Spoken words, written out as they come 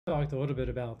Talked a little bit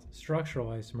about structural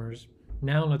isomers.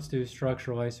 Now let's do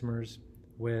structural isomers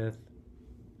with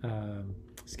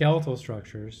skeletal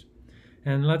structures.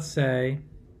 And let's say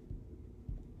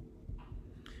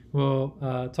we'll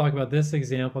talk about this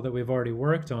example that we've already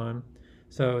worked on.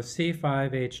 So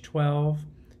C5H12,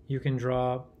 you can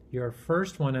draw your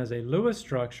first one as a Lewis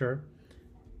structure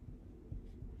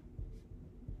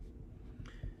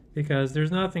because there's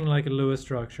nothing like a Lewis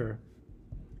structure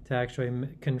to actually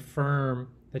confirm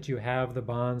that you have the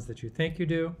bonds that you think you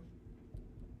do.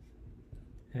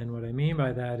 And what I mean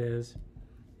by that is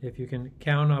if you can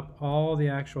count up all the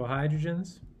actual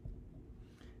hydrogens,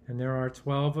 and there are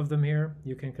 12 of them here,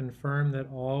 you can confirm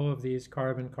that all of these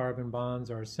carbon-carbon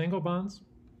bonds are single bonds.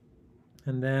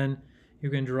 And then you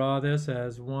can draw this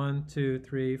as 1, 2,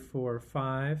 3, 4,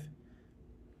 5.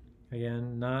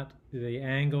 Again, not the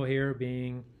angle here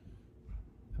being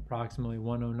approximately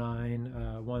 109,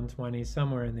 120,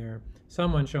 somewhere in there.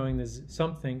 Something showing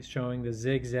the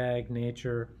zigzag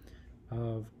nature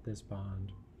of this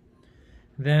bond.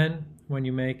 Then, when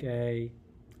you make a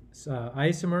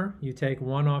isomer, you take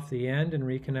one off the end and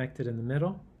reconnect it in the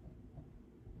middle.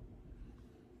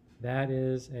 That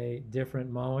is a different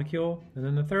molecule. And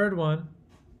then the third one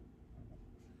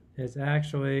is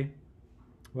actually,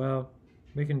 well,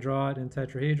 we can draw it in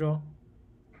tetrahedral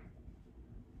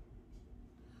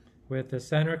with the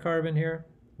center carbon here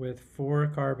with 4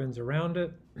 carbons around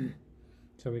it.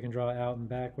 So we can draw out and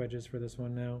back wedges for this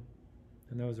one now.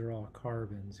 And those are all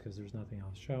carbons because there's nothing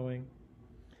else showing.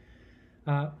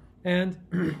 And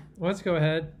let's go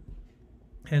ahead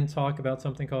and talk about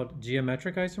something called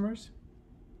geometric isomers.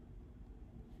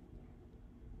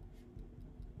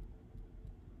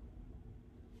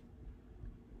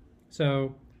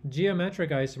 So geometric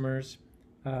isomers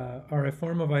are a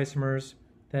form of isomers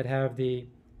that have the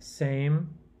same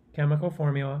chemical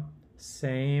formula,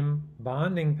 same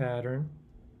bonding pattern,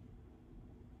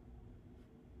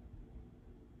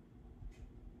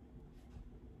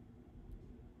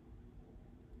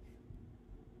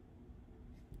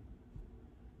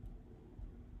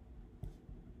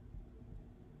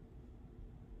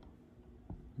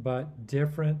 but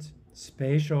different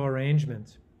spatial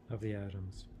arrangement of the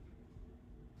atoms.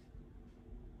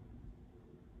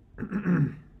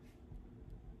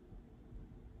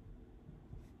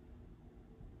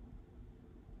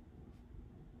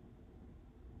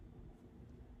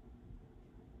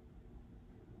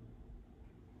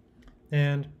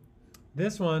 And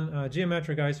this one,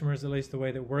 geometric isomers, at least the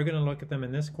way that we're going to look at them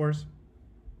in this course,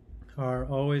 are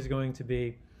always going to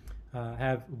be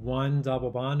have one double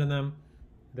bond in them.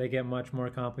 They get much more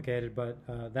complicated, but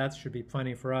that should be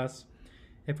plenty for us.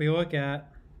 If we look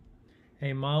at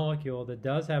a molecule that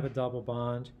does have a double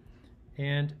bond,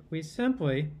 and we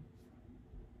simply,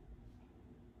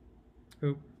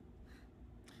 let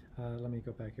me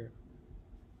go back here,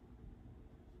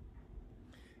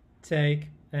 take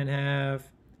and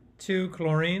have 2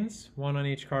 chlorines, 1 on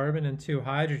each carbon, and 2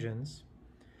 hydrogens,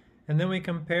 and then we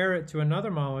compare it to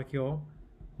another molecule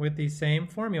with the same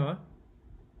formula,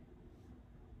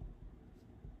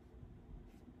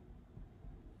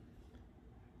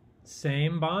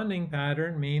 same bonding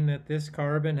pattern, mean that this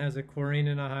carbon has a chlorine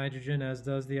and a hydrogen, as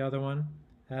does the other one,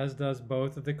 as does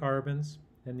both of the carbons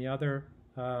in the other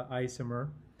isomer,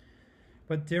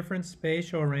 but different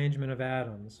spatial arrangement of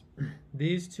atoms.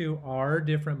 These two are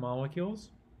different molecules,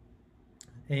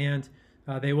 and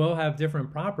they will have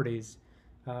different properties,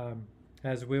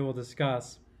 as we will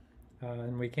discuss,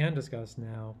 and we can discuss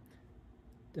now.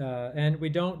 And we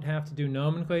don't have to do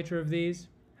nomenclature of these.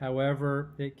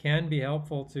 However, it can be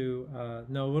helpful to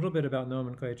know a little bit about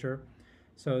nomenclature.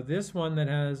 So this one that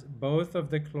has both of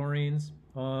the chlorines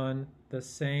on the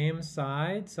same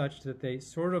side, such that they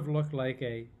sort of look like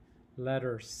a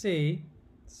letter C,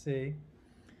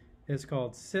 is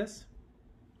called cis.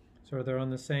 So they're on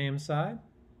the same side.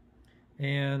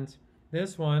 And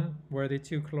this one, where the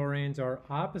 2 chlorines are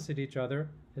opposite each other,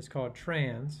 is called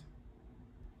trans.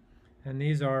 And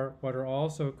these are what are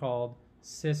also called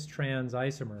cis-trans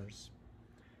isomers.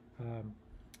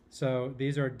 So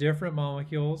these are different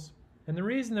molecules, and the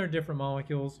reason they're different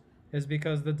molecules is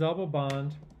because the double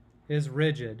bond is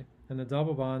rigid and the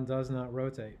double bond does not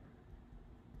rotate.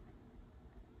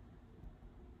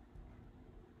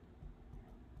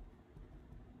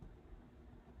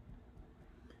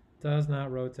 Does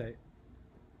not rotate.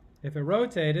 If it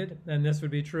rotated, and this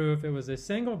would be true if it was a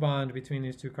single bond between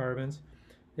these 2 carbons,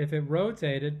 if it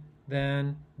rotated,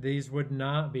 then these would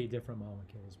not be different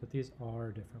molecules, but these are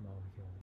different molecules.